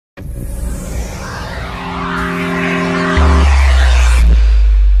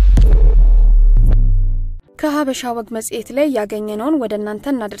በሀበሻ ወግ መጽሔት ላይ ያገኘነውን ወደ እናንተ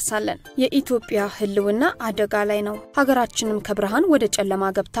እናደርሳለን። የኢትዮጵያ ህልውና አደጋ ላይ ነው። ሃገራችንም ከብርሃን ወደ ጨለማ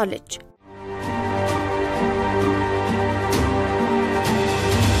ገብታለች።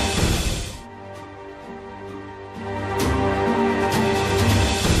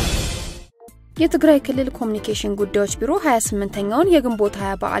 የትግራይ ክልል ኮሙኒኬሽን ጉዳዮች ቢሮ 28ኛውን የግንቦት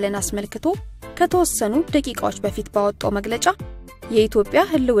 20 በዓልን አስመልክቶ ከተወሰኑ ደቂቃዎች በፊት ባወጣው መግለጫ የኢትዮጵያ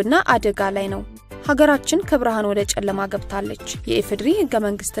ህልውና አደጋ ላይ ነው። ሃገራችን ከብርሃን ወደ ጨለማ ገብታለች። የኢፌድሪ ህገ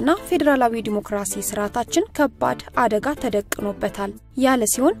መንግስትና ፌደራላዊ ዲሞክራሲ ስርዓታችን ከባድ አደጋ ተደቅኖበታል ያለ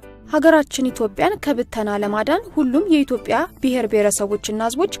ሲሆን ሃገራችን ኢትዮጵያን ከብተና ለማዳን ሁሉም የኢትዮጵያ ብሔር ብሔረሰቦችና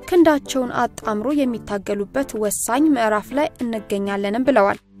ህዝቦች ክንዳቸውን አጣምሮ የሚታገሉበት ወሳኝ ምዕራፍ ላይ እንገኛለን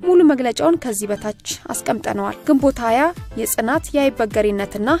ብለዋል። ሙሉ መግለጫውን ከዚህ በታች አስቀምጠናል። ግንቦት 20 የጽናት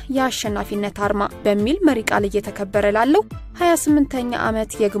የአይበገሪነትና የአሸናፊነት አርማ በሚል መሪ ቃል እየተከበረ ላለው 28ኛ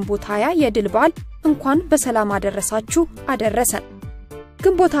ዓመት የግንቦት 20 የድል በዓል እንኳን በሰላም አደረሳችሁ አደረሰን።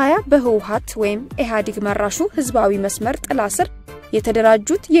 ግንቦት 20 በህወሓት ወይም ኢህአዴግ መራሹ ህዝባዊ መስመር ጥላ ስር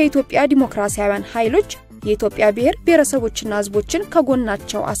የተደራጁት የኢትዮጵያ ዲሞክራሲያውያን ኃይሎች የኢትዮጵያ ብሔር ብሔረሰቦችና ህዝቦችን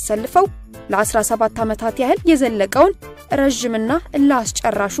ከጎናቸው አሰልፈው ለ17 ዓመታት ያህል የዘለቀውን ረጅምና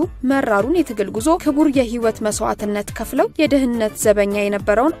ላስጨራሹ መራሩን የትግል ጉዞ ክቡር የህይወት መስዋዕትነት ከፍለው የደህንነት ዘበኛ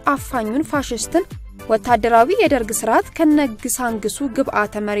የነበረውን አፋኙን ፋሽስትን ወታደራዊ የደርግ ስርዓት ከነግሳንግሱ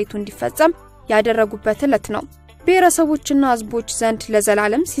ግብአተ መሬቱ እንዲፈጸም ያደረጉበት ዕለት ነው። ብሔረሰቦችና ህዝቦች ዘንድ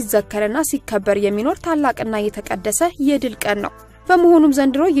ለዘላለም ሲዘከርና ሲከበር የሚኖር ታላቅና የተቀደሰ የድል ቀን ነው። በመሆኑም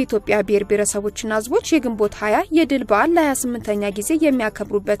ዘንድሮ የኢትዮጵያ ብሔር ብሔረሰቦችና ህዝቦች የግንቦት 20 የድል በዓል ለ28ኛ ጊዜ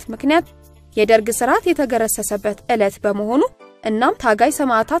የሚያከብሩበት ምክንያት የደርግ ስርዓት የተገረሰሰበት ዕለት በመሆኑ እናም ታጋይ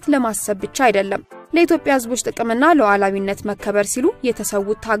ሰማዕታት ለማሰብ ብቻ አይደለም፣ ለኢትዮጵያ ህዝቦች ጥቅምና ሉዓላዊነት መከበር ሲሉ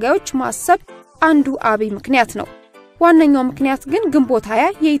የተሰዉት ታጋዮች ማሰብ አንዱ አብይ ምክንያት ነው። ዋነኛው ምክንያት ግን ግንቦት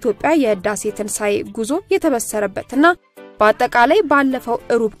 20 የኢትዮጵያ የህዳሴ ትንሳኤ ጉዞ የተበሰረበትና በአጠቃላይ ባለፈው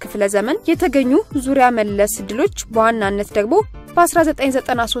ሩብ ክፍለ ዘመን የተገኙ ዙሪያ መለስ ድሎች በዋናነት ደግሞ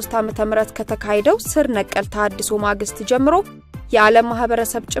በ1993 ዓ.ም ከተካሄደው ስር ነቀል ተሐድሶ ማግስት ጀምሮ የዓለም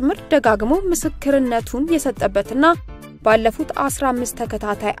ማህበረሰብ ጭምር ደጋግሞ ምስክርነቱን የሰጠበትና ባለፉት 15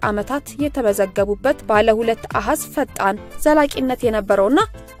 ተከታታይ ዓመታት የተመዘገቡበት ባለ ሁለት አሃዝ ፈጣን ዘላቂነት የነበረውና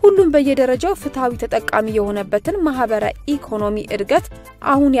ሁሉም በየደረጃው ፍትሃዊ ተጠቃሚ የሆነበትን ማህበረ ኢኮኖሚ እድገት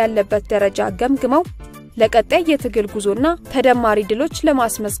አሁን ያለበት ደረጃ ገምግመው ለቀጣይ የትግል ጉዞና ተደማሪ ድሎች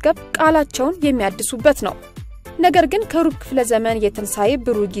ለማስመዝገብ ቃላቸውን የሚያድሱበት ነው። ነገር ግን ከሩብ ክፍለ ዘመን የትንሳኤ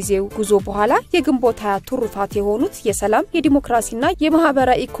ብሩህ ጊዜው ጉዞ በኋላ የግንቦት 20 ትሩፋት የሆኑት የሰላም የዲሞክራሲና የማህበረ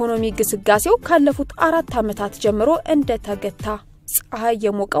ኢኮኖሚ ግስጋሴው ካለፉት 4 ዓመታት ጀምሮ እንደተገታ ፀሐይ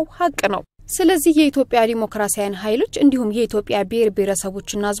የሞቀው ሀቅ ነው። ስለዚህ የኢትዮጵያ ዲሞክራሲያውያን ኃይሎች እንዲሁም የኢትዮጵያ ብሔር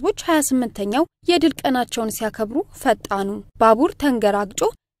ብሔረሰቦችና ህዝቦች 28ኛው የድል ቀናቸውን ሲያከብሩ ፈጣኑ ባቡር ተንገራግጮ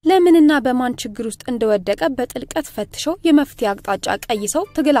ለምንና በማን ችግር ውስጥ እንደወደቀ በጥልቀት ፈትሸው የመፍትሄ አቅጣጫ ቀይሰው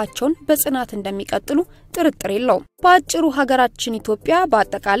ትግላቸውን በጽናት እንደሚቀጥሉ ጥርጥር የለውም። በአጭሩ ሃገራችን ኢትዮጵያ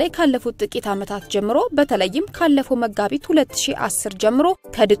በአጠቃላይ ካለፉት ጥቂት ዓመታት ጀምሮ በተለይም ካለፈው መጋቢት 2010 ጀምሮ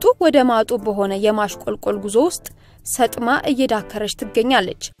ከድጡ ወደ ማጡ በሆነ የማሽቆልቆል ጉዞ ውስጥ ሰጥማ እየዳከረች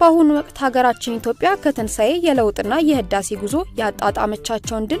ትገኛለች። በአሁኑ ወቅት ሃገራችን ኢትዮጵያ ከተንሳኤ የለውጥና የህዳሴ ጉዞ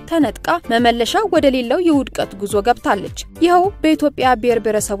ያጣጣመቻቸውን ድል ተነጥቃ መመለሻ ወደ ሌላው የውድቀት ጉዞ ገብታለች። ይኸው በኢትዮጵያ ብሔር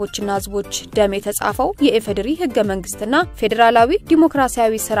ብሔረሰቦችና ህዝቦች ደም የተጻፈው የኢፌድሪ ህገ መንግስትና ፌደራላዊ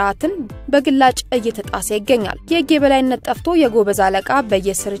ዲሞክራሲያዊ ስርዓትን በግላጭ እየተጣሰ ይገኛል። የህግ የበላይነት ጠፍቶ የጎበዝ አለቃ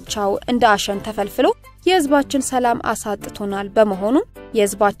በየስርቻው እንደ አሸን ተፈልፍሎ የህዝባችን ሰላም አሳጥቶናል። በመሆኑም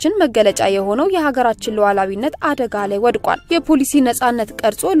የህዝባችን መገለጫ የሆነው የሃገራችን ሉዓላዊነት አደጋ ላይ ወድቋል። የፖሊሲ ነጻነት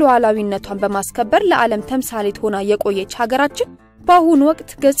ቀርጾ ሉዓላዊነቷን በማስከበር ለዓለም ተምሳሌት ሆና የቆየች ሃገራችን በአሁኑ ወቅት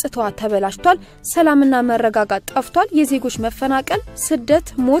ገጽታዋ ተበላሽቷል። ሰላምና መረጋጋት ጠፍቷል። የዜጎች መፈናቀል፣ ስደት፣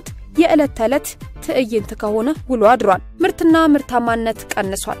 ሞት የዕለት ተዕለት ትዕይንት ከሆነ ውሎ አድሯል። ምርትና ምርታማነት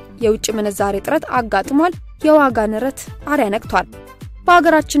ቀንሷል። የውጭ ምንዛሬ እጥረት አጋጥሟል። የዋጋ ንረት አሪያ ነክቷል።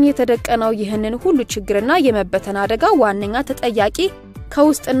 በአገራችን የተደቀነው ይህንን ሁሉ ችግርና የመበተን አደጋ ዋነኛ ተጠያቂ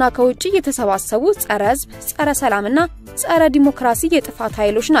ከውስጥና ከውጪ የተሰባሰቡ ጸረ ህዝብ፣ ጸረ ሰላምና ጸረ ዲሞክራሲ የጥፋት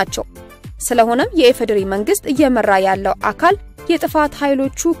ኃይሎች ናቸው። ስለሆነም የኢፌድሪ መንግስት እየመራ ያለው አካል የጥፋት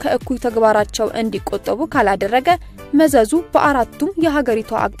ኃይሎቹ ከእኩይ ተግባራቸው እንዲቆጠቡ ካላደረገ መዘዙ በአራቱም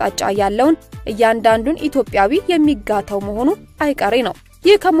የሀገሪቱ አቅጣጫ ያለውን እያንዳንዱን ኢትዮጵያዊ የሚጋታው መሆኑ አይቀሬ ነው።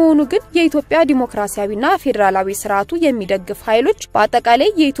 ይህ ከመሆኑ ግን የኢትዮጵያ ዲሞክራሲያዊና ፌደራላዊ ስርዓቱ የሚደግፍ ኃይሎች በአጠቃላይ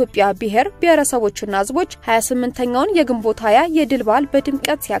የኢትዮጵያ ብሔር ብሔረሰቦችና ህዝቦች 28ኛውን የግንቦት 20 የድል በዓል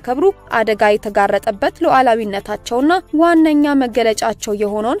በድምቀት ሲያከብሩ አደጋ የተጋረጠበት ሉዓላዊነታቸውና ዋነኛ መገለጫቸው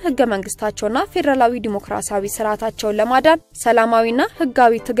የሆነውን ህገ መንግስታቸውና ፌደራላዊ ዲሞክራሲያዊ ስርዓታቸውን ለማዳን ሰላማዊና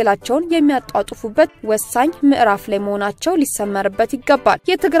ህጋዊ ትግላቸውን የሚያጧጡፉበት ወሳኝ ምዕራፍ ላይ መሆናቸው ሊሰመርበት ይገባል።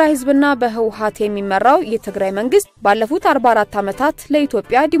 የትግራይ ህዝብና በህወሓት የሚመራው የትግራይ መንግስት ባለፉት 44 ዓመታት ለኢትዮጵያ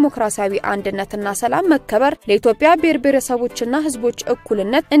ዲሞክራሲያዊ አንድነትና ሰላም መከበር ለኢትዮጵያ ብሔር ብሔረሰቦችና ህዝቦች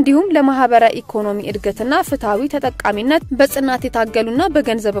እኩልነት እንዲሁም ለማህበረ ኢኮኖሚ እድገትና ፍትሃዊ ተጠቃሚነት በጽናት የታገሉና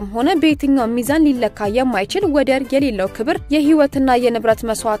በገንዘብም ሆነ በየትኛው ሚዛን ሊለካ የማይችል ወደር የሌለው ክብር የህይወትና የንብረት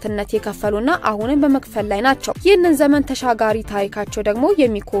መስዋዕትነት የከፈሉና አሁንም በመክፈል ላይ ናቸው። ይህንን ዘመን ተሻጋሪ ታሪካቸው ደግሞ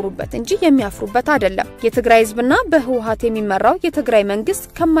የሚኮሩበት እንጂ የሚያፍሩበት አይደለም። የትግራይ ህዝብና በህወሓት የሚመራው የትግራይ መንግስት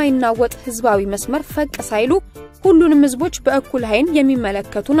ከማይናወጥ ህዝባዊ መስመር ፈቅ ሳይሉ ሁሉንም ህዝቦች በእኩል ኃይን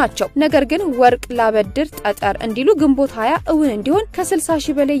የሚመለከቱ ናቸው። ነገር ግን ወርቅ ላበድር ጠጠር እንዲሉ ግንቦት 20 እውን እንዲሆን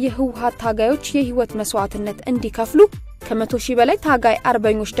ከ60,000 በላይ የህወሓት ታጋዮች የህይወት መስዋዕትነት እንዲከፍሉ ከ100,000 በላይ ታጋይ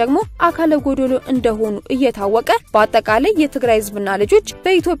አርበኞች ደግሞ አካለ ጎዶሎ እንደሆኑ እየታወቀ በአጠቃላይ የትግራይ ህዝብና ልጆች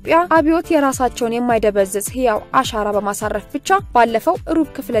በኢትዮጵያ አብዮት የራሳቸውን የማይደበዝዝ ህያው አሻራ በማሳረፍ ብቻ ባለፈው ሩብ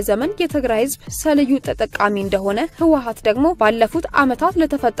ክፍለ ዘመን የትግራይ ህዝብ ሰልዩ ተጠቃሚ እንደሆነ ህወሓት ደግሞ ባለፉት ዓመታት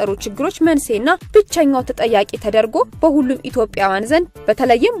ለተፈጠሩ ችግሮች መንስኤና ብቸኛው ተጠያቂ ተደርጎ በሁሉም ኢትዮጵያውያን ዘንድ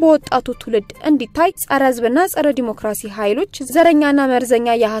በተለይም በወጣቱ ትውልድ እንዲታይ ጸረ ህዝብና ጸረ ዲሞክራሲ ኃይሎች ዘረኛና መርዘኛ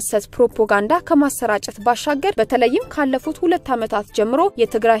የሐሰት ፕሮፓጋንዳ ከማሰራጨት ባሻገር በተለይም ካለፉት 2 ዓመታት ጀምሮ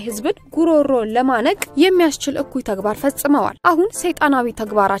የትግራይ ህዝብን ጉሮሮ ለማነቅ የሚያስችል እኩይ ተግባር ፈጽመዋል። አሁን ሰይጣናዊ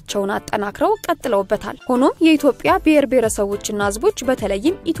ተግባራቸውን አጠናክረው ቀጥለውበታል። ሆኖም የኢትዮጵያ ብሔር ብሔረሰቦችና ህዝቦች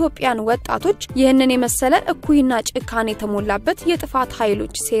በተለይም ኢትዮጵያን ወጣቶች ይህንን የመሰለ እኩይና ጭካኔ የተሞላበት የጥፋት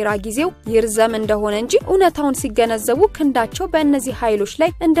ኃይሎች ሴራ ጊዜው ይርዘም እንደሆነ እንጂ እውነታውን ሲገነዘቡ ክንዳቸው በእነዚህ ኃይሎች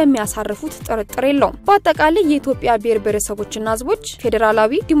ላይ እንደሚያሳርፉት ጥርጥር የለውም። በአጠቃላይ የኢትዮጵያ ብሔር ብሔረሰቦችና ህዝቦች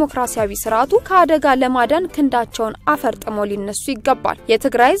ፌደራላዊ ዲሞክራሲያዊ ስርዓቱ ከአደጋ ለማዳን ክንዳቸውን አፈርጥመው ሊነሱ ይገባል።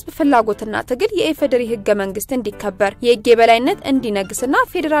 የትግራይ ህዝብ ፍላጎትና ትግል የኢፌዴሪ ህገ መንግስት እንዲከበር የህግ የበላይነት እንዲነግስና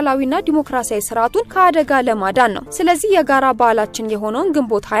ፌደራላዊና ዲሞክራሲያዊ ስርዓቱን ከአደጋ ለማዳን ነው። ስለዚህ የጋራ በዓላችን የሆነውን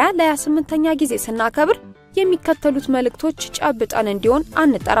ግንቦት 20 ለ28ኛ ጊዜ ስናከብር የሚከተሉት መልእክቶች ጨብጠን እንዲሆን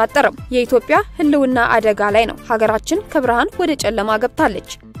አንጠራጠርም። የኢትዮጵያ ህልውና አደጋ ላይ ነው። ሃገራችን ከብርሃን ወደ ጨለማ ገብታለች።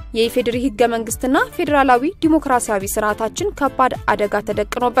 የኢፌዴሪ ህገ መንግስትና ፌደራላዊ ዲሞክራሲያዊ ስርዓታችን ከባድ አደጋ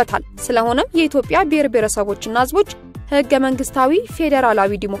ተደቅኖበታል። ስለሆነም የኢትዮጵያ ብሔር ብሔረሰቦችና ህዝቦች ህገ መንግስታዊ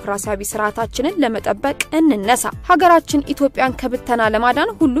ፌደራላዊ ዲሞክራሲያዊ ስርዓታችንን ለመጠበቅ እንነሳ። ሃገራችን ኢትዮጵያን ከብተና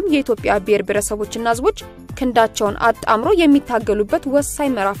ለማዳን ሁሉም የኢትዮጵያ ብሔር ብሔረሰቦችና ህዝቦች ክንዳቸውን አጣምሮ የሚታገሉበት ወሳኝ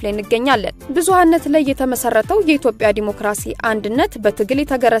ምዕራፍ ላይ እንገኛለን። ብዙሃነት ላይ የተመሰረተው የኢትዮጵያ ዲሞክራሲ አንድነት በትግል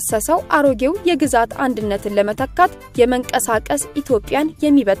የተገረሰሰው አሮጌው የግዛት አንድነትን ለመተካት የመንቀሳቀስ ኢትዮጵያን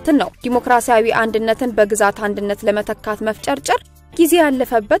የሚበትን ነው። ዲሞክራሲያዊ አንድነትን በግዛት አንድነት ለመተካት መፍጨርጨር ጊዜ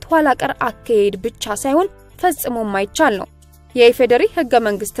ያለፈበት ኋላ ቀር አካሄድ ብቻ ሳይሆን ፈጽሞ ማይቻል ነው። የኢፌዴሪ ህገ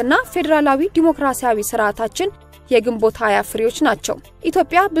መንግስትና ፌደራላዊ ዲሞክራሲያዊ ስርዓታችን የግንቦት 20 ፍሬዎች ናቸው።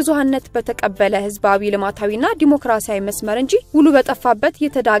 ኢትዮጵያ ብዙሃነት በተቀበለ ህዝባዊ ልማታዊና ዲሞክራሲያዊ መስመር እንጂ ሁሉ በጠፋበት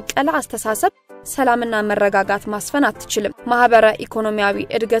የተዳቀለ አስተሳሰብ ሰላምና መረጋጋት ማስፈን አትችልም። ማህበረ ኢኮኖሚያዊ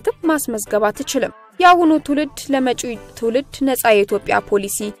እድገትም ማስመዝገብ አትችልም። ያሁኑ ትውልድ ለመጪው ትውልድ ነፃ የኢትዮጵያ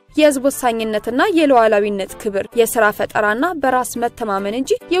ፖሊሲ የህዝብ ወሳኝነትና የሉዓላዊነት ክብር የሥራ ፈጠራና በራስ መተማመን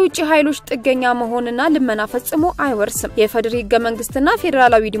እንጂ የውጭ ኃይሎች ጥገኛ መሆንና ልመና ፈጽሞ አይወርስም። የፌዴራል ህገ መንግስትና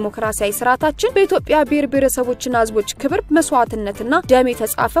ፌደራላዊ ዲሞክራሲያዊ ስርዓታችን በኢትዮጵያ ብሔር ብሔረሰቦችና ህዝቦች ክብር መስዋዕትነትና ደም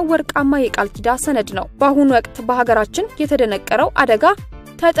የተጻፈ ወርቃማ የቃል ኪዳን ሰነድ ነው። በአሁኑ ወቅት በሀገራችን የተደነቀረው አደጋ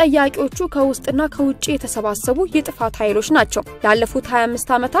ተጠያቂዎቹ ከውስጥና ከውጭ የተሰባሰቡ የጥፋት ኃይሎች ናቸው። ላለፉት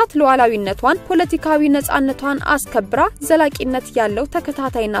 25 ዓመታት ሉዓላዊነቷን ፖለቲካዊ ነጻነቷን አስከብራ ዘላቂነት ያለው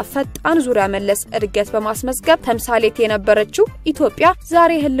ተከታታይና ፈጣን ዙሪያ መለስ እድገት በማስመዝገብ ተምሳሌት የነበረችው ኢትዮጵያ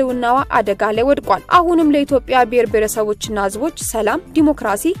ዛሬ ህልውናዋ አደጋ ላይ ወድቋል። አሁንም ለኢትዮጵያ ብሔር ብሔረሰቦችና ህዝቦች ሰላም፣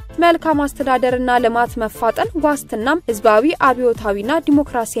 ዲሞክራሲ፣ መልካም አስተዳደርና ልማት መፋጠን ዋስትናም ህዝባዊ አብዮታዊና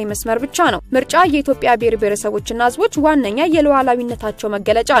ዲሞክራሲያዊ መስመር ብቻ ነው። ምርጫ የኢትዮጵያ ብሔር ብሔረሰቦችና ህዝቦች ዋነኛ የሉዓላዊነታቸው መገለጫ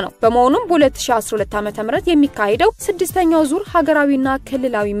ነው። በመሆኑም በ2012 ዓ.ም የሚካሄደው 6ኛው ዙር ሀገራዊና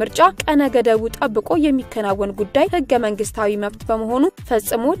ክልላዊ ምርጫ ቀነ ገደቡ ጠብቆ የሚከናወን ጉዳይ ህገ መንግስታዊ መብት በመሆኑ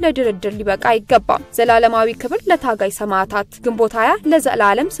ፈጽሞ ለድርድር ሊበቃ አይገባም። ዘላለማዊ ክብር ለታጋይ ሰማዕታት። ግንቦት 20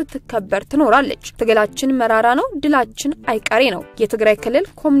 ለዘላለም ስትከበር ትኖራለች። ትግላችን መራራ ነው፣ ድላችን አይቀሬ ነው። የትግራይ ክልል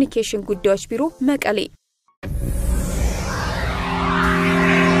ኮሙኒኬሽን ጉዳዮች ቢሮ መቀሌ